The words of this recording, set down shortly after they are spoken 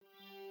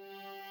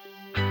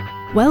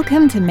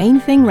Welcome to Main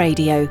Thing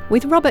Radio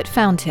with Robert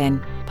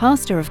Fountain,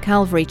 pastor of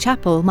Calvary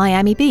Chapel,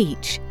 Miami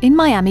Beach, in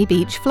Miami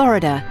Beach,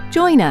 Florida.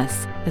 Join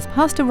us as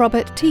Pastor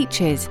Robert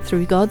teaches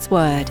through God's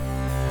Word.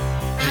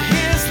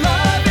 His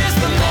love is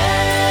the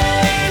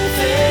main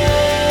thing.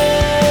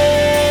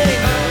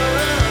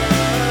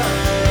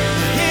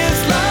 His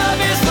love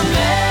is the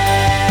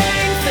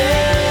main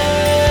thing.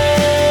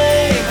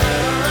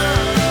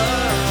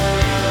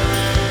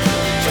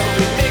 So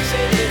we're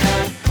mixing it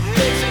up,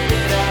 mixing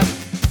it up.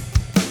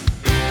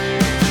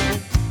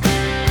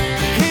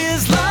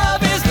 His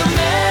love is the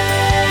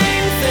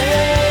main thing.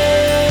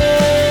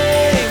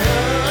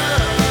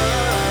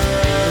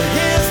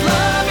 His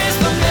love is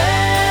the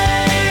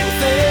main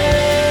thing.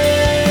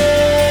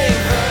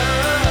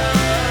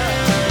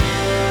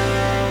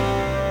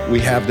 We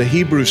have the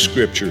Hebrew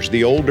Scriptures,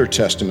 the Older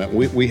Testament.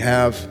 We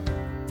have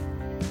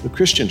the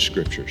Christian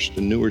Scriptures,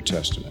 the Newer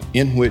Testament,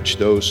 in which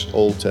those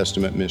Old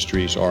Testament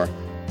mysteries are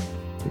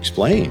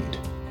explained.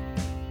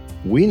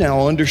 We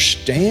now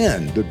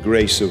understand the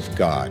grace of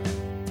God,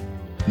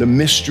 the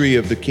mystery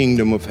of the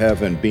kingdom of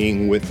heaven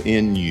being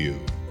within you.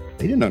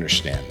 They didn't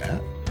understand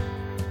that.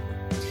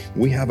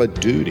 We have a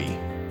duty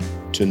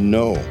to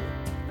know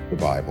the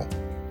Bible,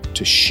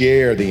 to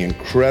share the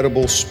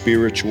incredible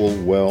spiritual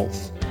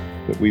wealth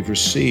that we've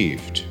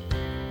received.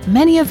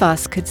 Many of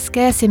us could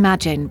scarce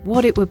imagine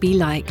what it would be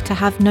like to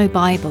have no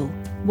Bible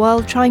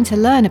while trying to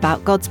learn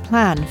about God's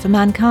plan for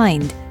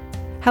mankind.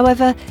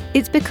 However,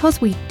 it's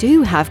because we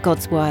do have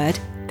God's Word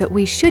that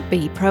we should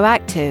be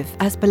proactive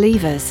as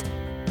believers.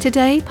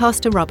 Today,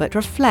 Pastor Robert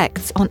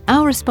reflects on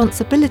our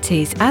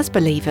responsibilities as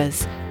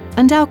believers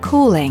and our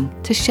calling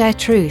to share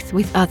truth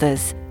with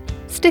others.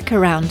 Stick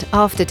around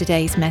after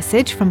today's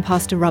message from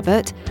Pastor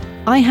Robert.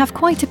 I have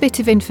quite a bit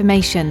of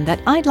information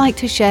that I'd like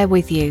to share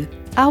with you.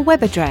 Our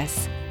web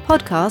address,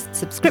 podcast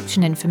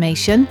subscription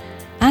information,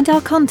 and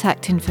our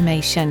contact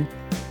information.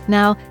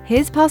 Now,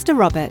 here's Pastor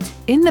Robert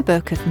in the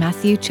book of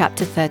Matthew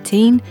chapter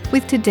 13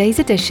 with today's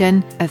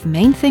edition of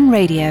Main Thing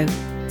Radio.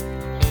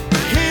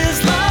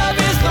 His love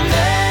is the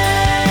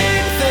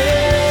main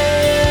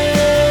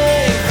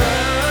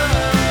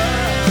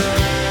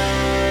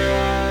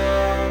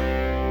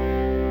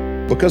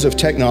thing. Because of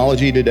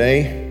technology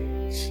today,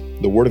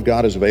 the Word of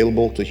God is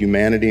available to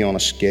humanity on a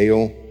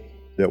scale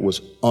that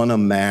was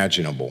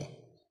unimaginable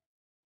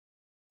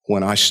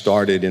when I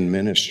started in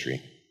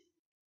ministry.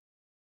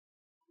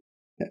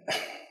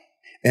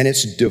 And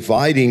it's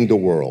dividing the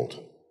world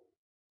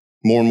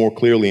more and more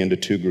clearly into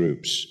two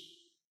groups.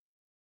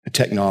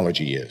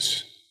 Technology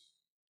is.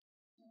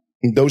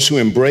 Those who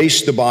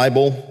embrace the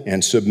Bible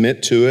and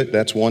submit to it,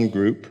 that's one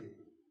group.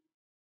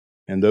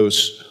 And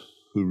those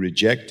who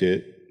reject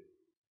it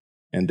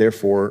and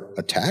therefore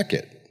attack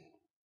it.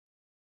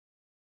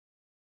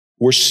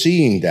 We're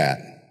seeing that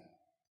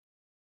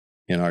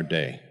in our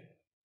day.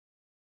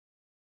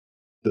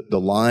 The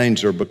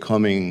lines are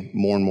becoming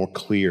more and more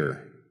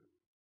clear.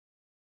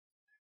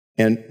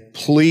 And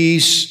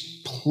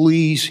please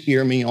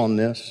hear me on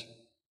this.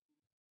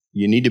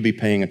 You need to be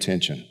paying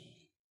attention.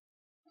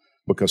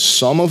 Because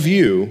some of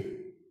you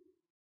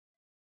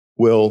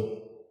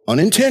will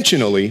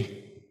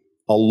unintentionally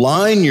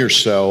align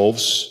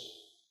yourselves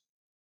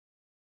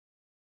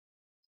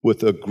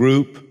with a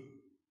group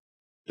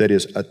that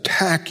is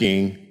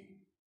attacking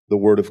the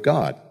Word of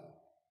God.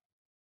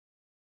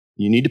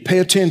 You need to pay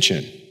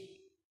attention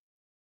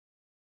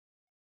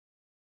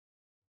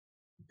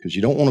because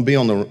you don't want to be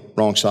on the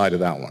wrong side of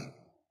that one.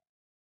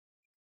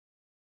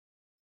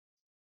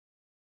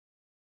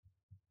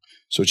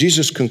 So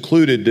Jesus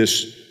concluded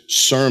this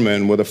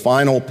sermon with a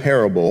final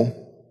parable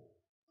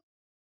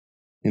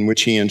in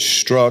which he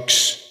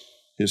instructs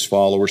his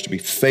followers to be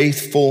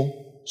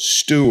faithful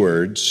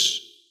stewards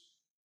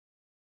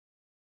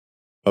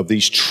of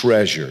these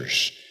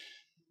treasures,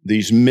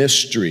 these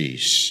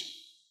mysteries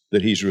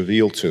that he's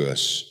revealed to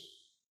us.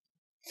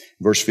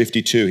 Verse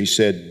 52, he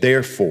said,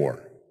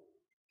 "Therefore,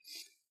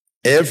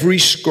 every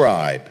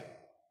scribe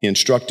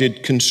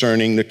instructed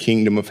concerning the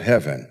kingdom of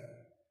heaven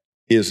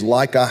is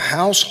like a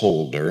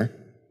householder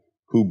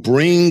who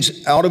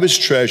brings out of his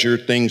treasure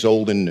things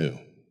old and new."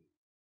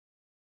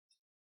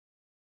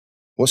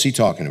 What's he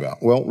talking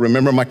about? Well,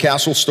 remember my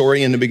castle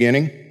story in the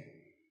beginning?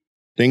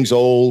 Things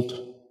old,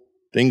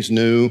 things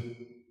new.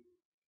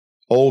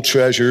 Old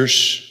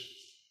treasures,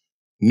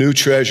 new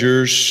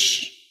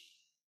treasures.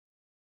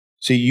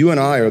 See, you and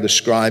I are the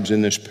scribes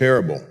in this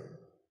parable.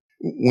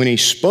 When he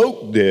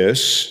spoke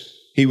this,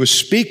 he was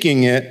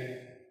speaking it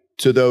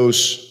to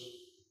those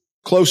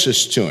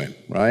closest to him,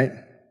 right?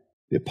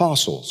 The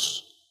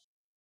apostles.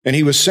 And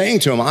he was saying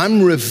to them,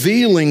 I'm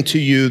revealing to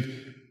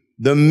you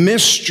the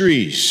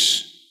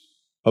mysteries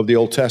of the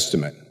Old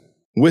Testament.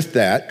 With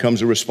that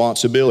comes a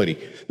responsibility.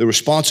 The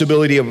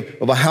responsibility of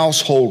a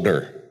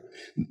householder.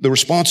 The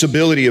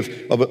responsibility of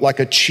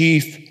like a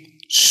chief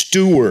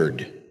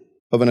steward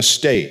of an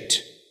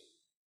estate.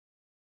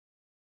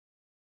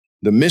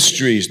 The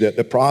mysteries that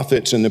the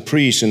prophets and the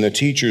priests and the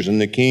teachers and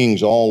the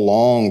kings all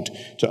longed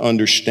to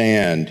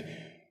understand,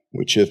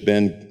 which have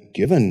been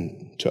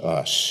given to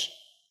us.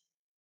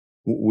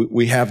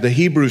 We have the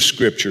Hebrew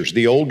Scriptures,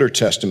 the Older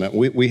Testament.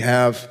 We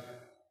have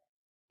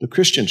the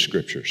Christian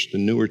Scriptures, the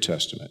Newer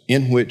Testament,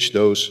 in which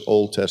those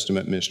Old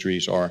Testament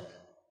mysteries are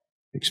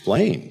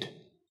explained.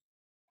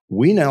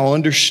 We now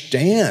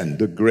understand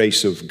the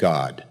grace of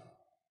God,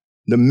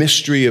 the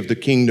mystery of the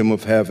kingdom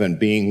of heaven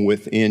being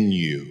within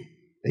you.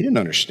 They didn't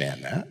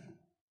understand that.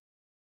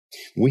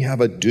 We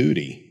have a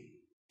duty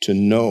to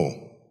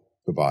know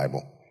the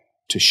Bible,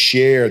 to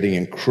share the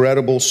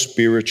incredible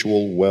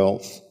spiritual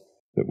wealth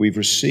that we've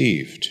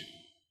received.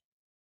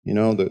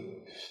 I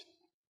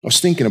was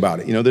thinking about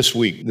it, this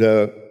week,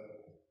 the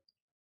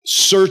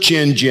search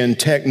engine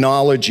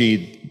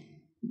technology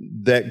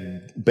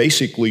that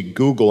basically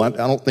Google, I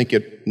don't think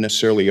it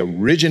necessarily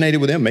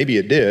originated with them, maybe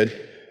it did,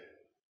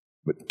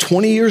 but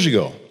 20 years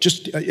ago,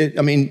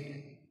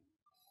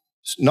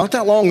 not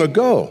that long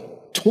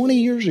ago, 20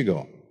 years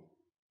ago,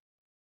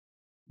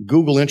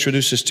 Google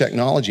introduced this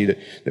technology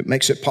that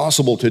makes it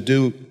possible to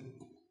do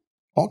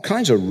all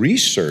kinds of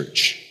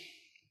research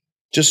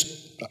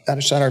just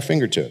outside our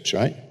fingertips,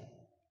 right?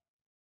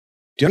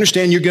 Do you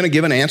understand you're going to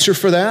give an answer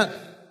for that?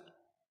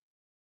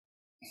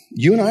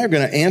 You and I are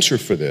going to answer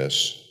for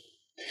this.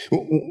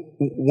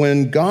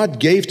 When God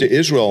gave to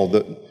Israel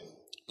the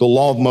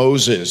law of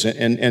Moses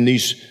and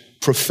these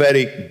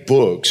prophetic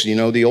books,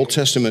 the Old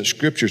Testament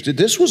scriptures,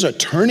 this was a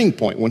turning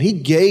point. When he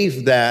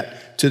gave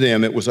that to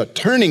them, it was a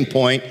turning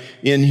point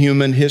in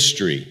human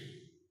history.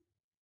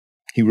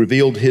 He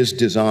revealed his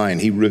design.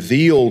 He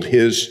revealed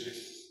his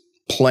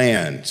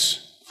plans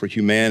for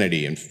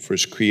humanity and for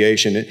his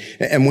creation.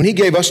 And when he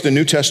gave us the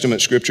New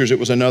Testament scriptures, it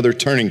was another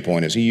turning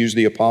point as he used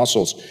the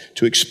apostles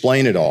to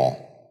explain it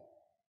all.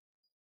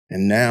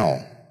 And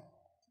now,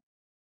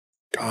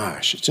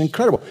 gosh, it's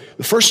incredible.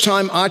 The first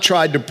time I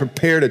tried to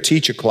prepare to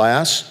teach a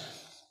class,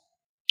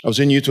 I was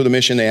in Youth with a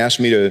Mission. They asked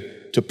me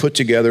to put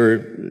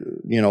together,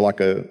 like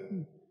a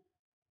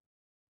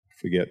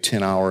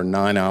 10-hour,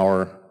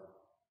 9-hour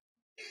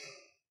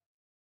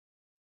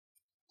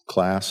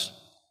class.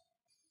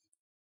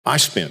 I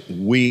spent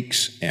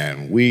weeks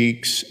and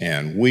weeks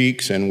and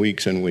weeks and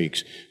weeks and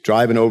weeks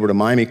driving over to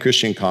Miami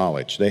Christian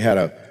College. They had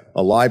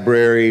a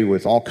library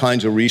with all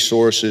kinds of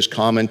resources,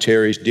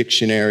 commentaries,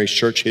 dictionaries,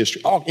 church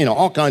history,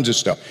 all kinds of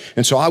stuff.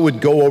 And so I would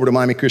go over to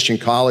Miami Christian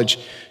College,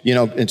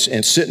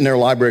 and sit in their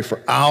library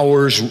for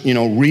hours,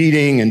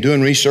 reading and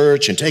doing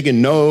research and taking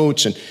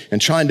notes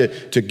and trying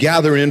to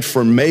gather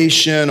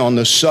information on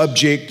the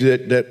subject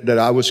that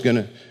I was going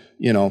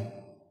to,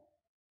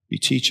 be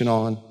teaching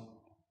on.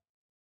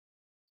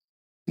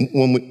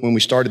 When we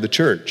started the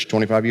church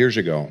 25 years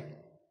ago,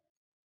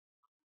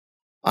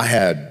 I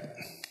had,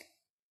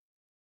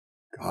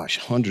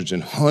 hundreds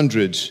and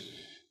hundreds,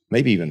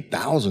 maybe even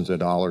thousands of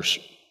dollars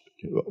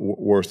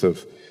worth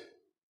of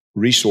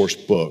resource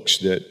books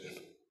that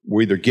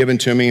were either given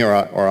to me or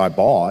I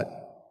bought.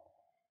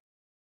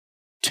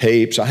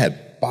 Tapes. I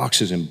had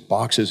boxes and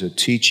boxes of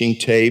teaching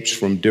tapes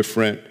from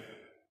different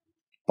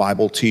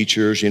Bible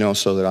teachers,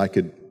 so that I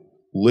could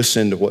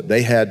listen to what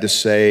they had to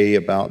say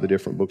about the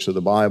different books of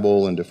the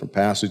Bible and different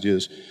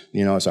passages,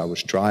 as I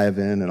was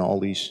driving and all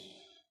these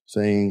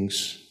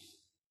things.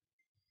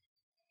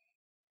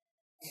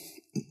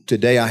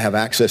 Today I have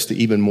access to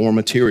even more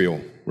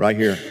material right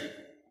here.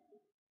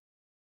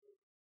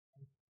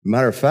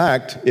 Matter of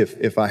fact,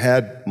 if I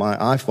had my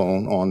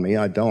iPhone on me,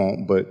 I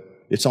don't, but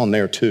it's on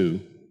there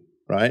too,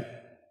 right?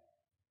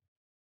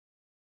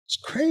 It's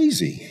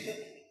crazy.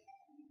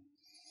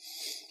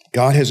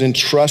 God has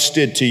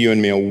entrusted to you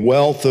and me a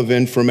wealth of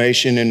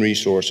information and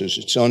resources.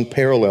 It's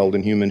unparalleled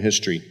in human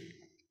history.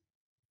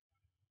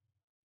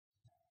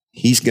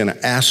 He's going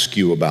to ask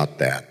you about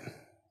that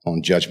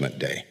on Judgment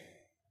Day.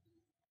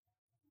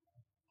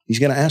 He's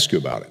going to ask you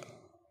about it.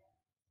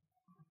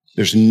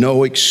 There's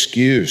no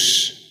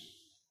excuse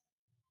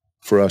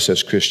for us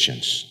as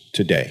Christians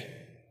today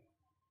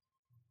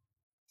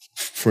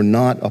for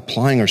not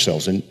applying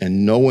ourselves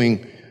and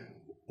knowing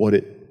what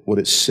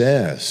it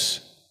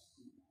says.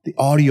 The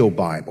audio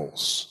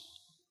Bibles.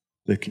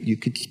 You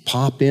could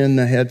pop in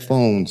the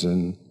headphones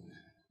and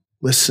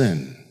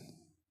listen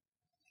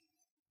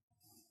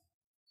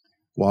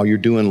while you're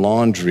doing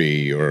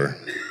laundry or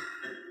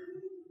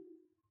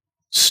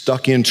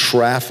stuck in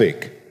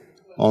traffic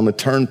on the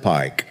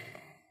turnpike.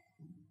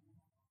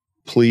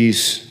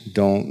 Please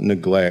don't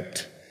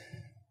neglect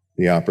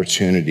the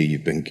opportunity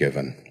you've been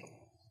given.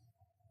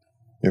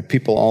 There are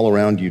people all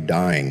around you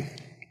dying,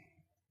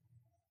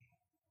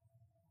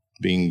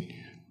 being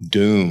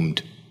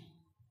doomed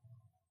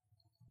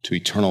to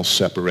eternal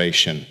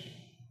separation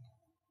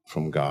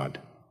from God.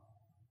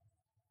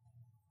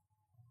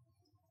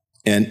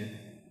 And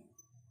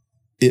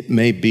it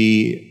may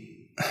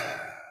be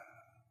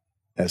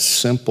as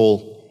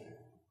simple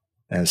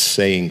as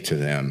saying to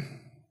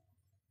them,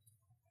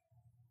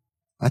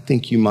 I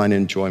think you might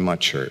enjoy my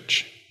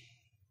church.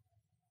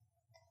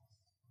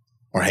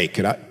 Or, hey,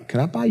 could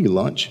I buy you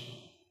lunch?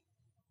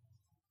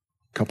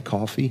 Cup of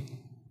coffee?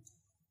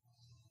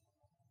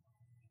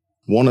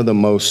 One of the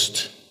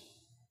most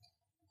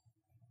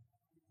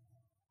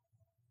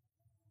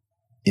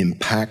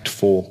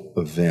impactful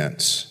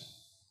events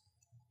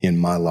in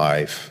my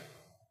life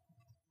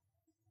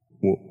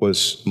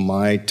was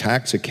my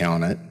tax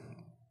accountant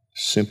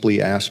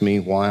simply asked me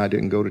why I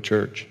didn't go to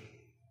church.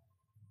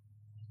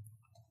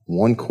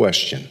 One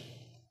question.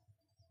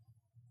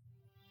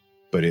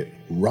 But it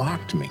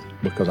rocked me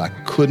because I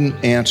couldn't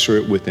answer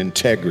it with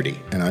integrity,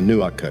 and I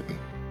knew I couldn't.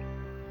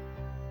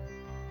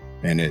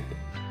 And it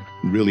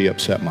really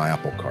upset my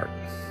apple cart.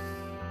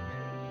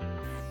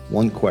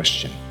 One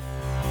question.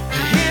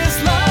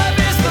 His love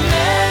is the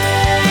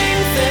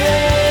main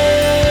thing.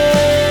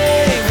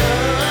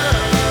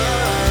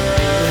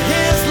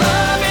 His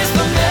love is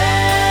the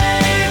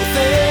main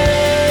thing.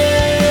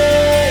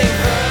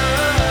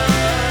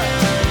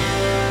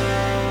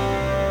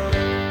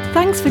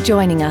 Thanks for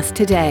joining us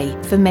today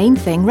for Main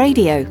Thing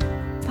Radio.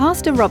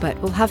 Pastor Robert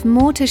will have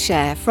more to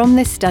share from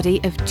this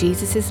study of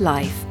Jesus'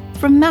 life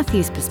from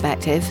Matthew's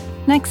perspective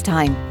next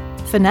time.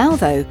 For now,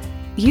 though,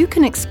 you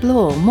can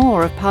explore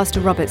more of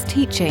Pastor Robert's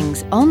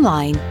teachings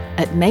online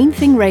at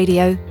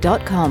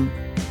mainthingradio.com.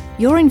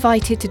 You're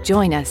invited to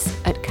join us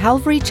at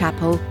Calvary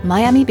Chapel,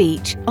 Miami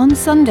Beach on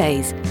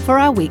Sundays for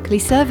our weekly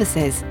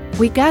services.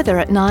 We gather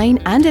at 9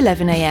 and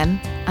 11 a.m.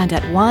 and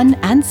at 1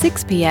 and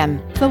 6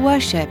 p.m. for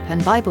worship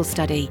and Bible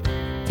study.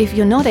 If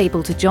you're not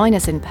able to join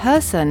us in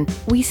person,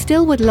 we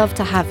still would love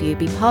to have you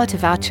be part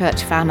of our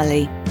church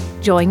family.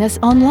 Join us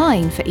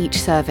online for each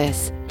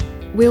service.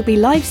 We'll be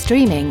live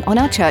streaming on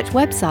our church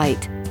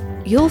website.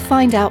 You'll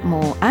find out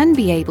more and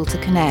be able to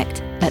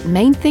connect at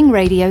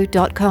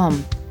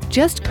mainthingradio.com.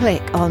 Just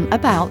click on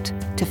About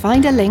to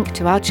find a link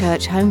to our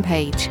church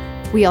homepage.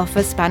 We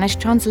offer Spanish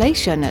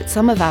translation at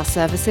some of our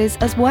services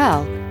as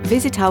well.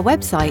 Visit our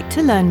website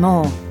to learn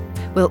more.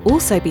 We'll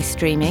also be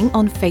streaming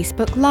on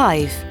Facebook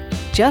Live.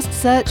 Just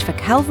search for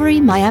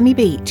Calvary Miami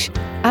Beach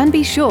and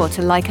be sure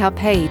to like our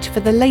page for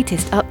the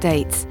latest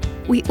updates.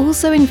 We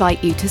also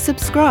invite you to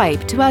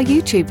subscribe to our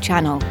YouTube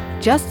channel.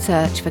 Just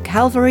search for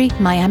Calvary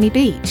Miami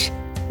Beach.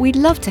 We'd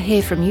love to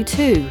hear from you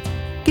too.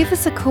 Give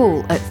us a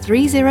call at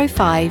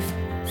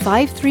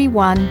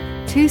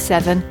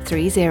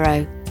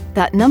 305-531-2730.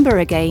 That number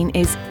again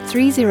is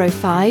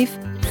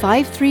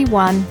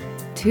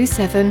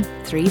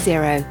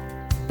 305-531-2730.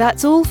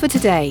 That's all for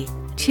today.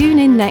 Tune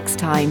in next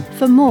time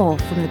for more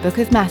from the Book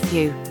of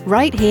Matthew,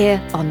 right here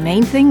on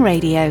Main Thing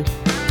Radio.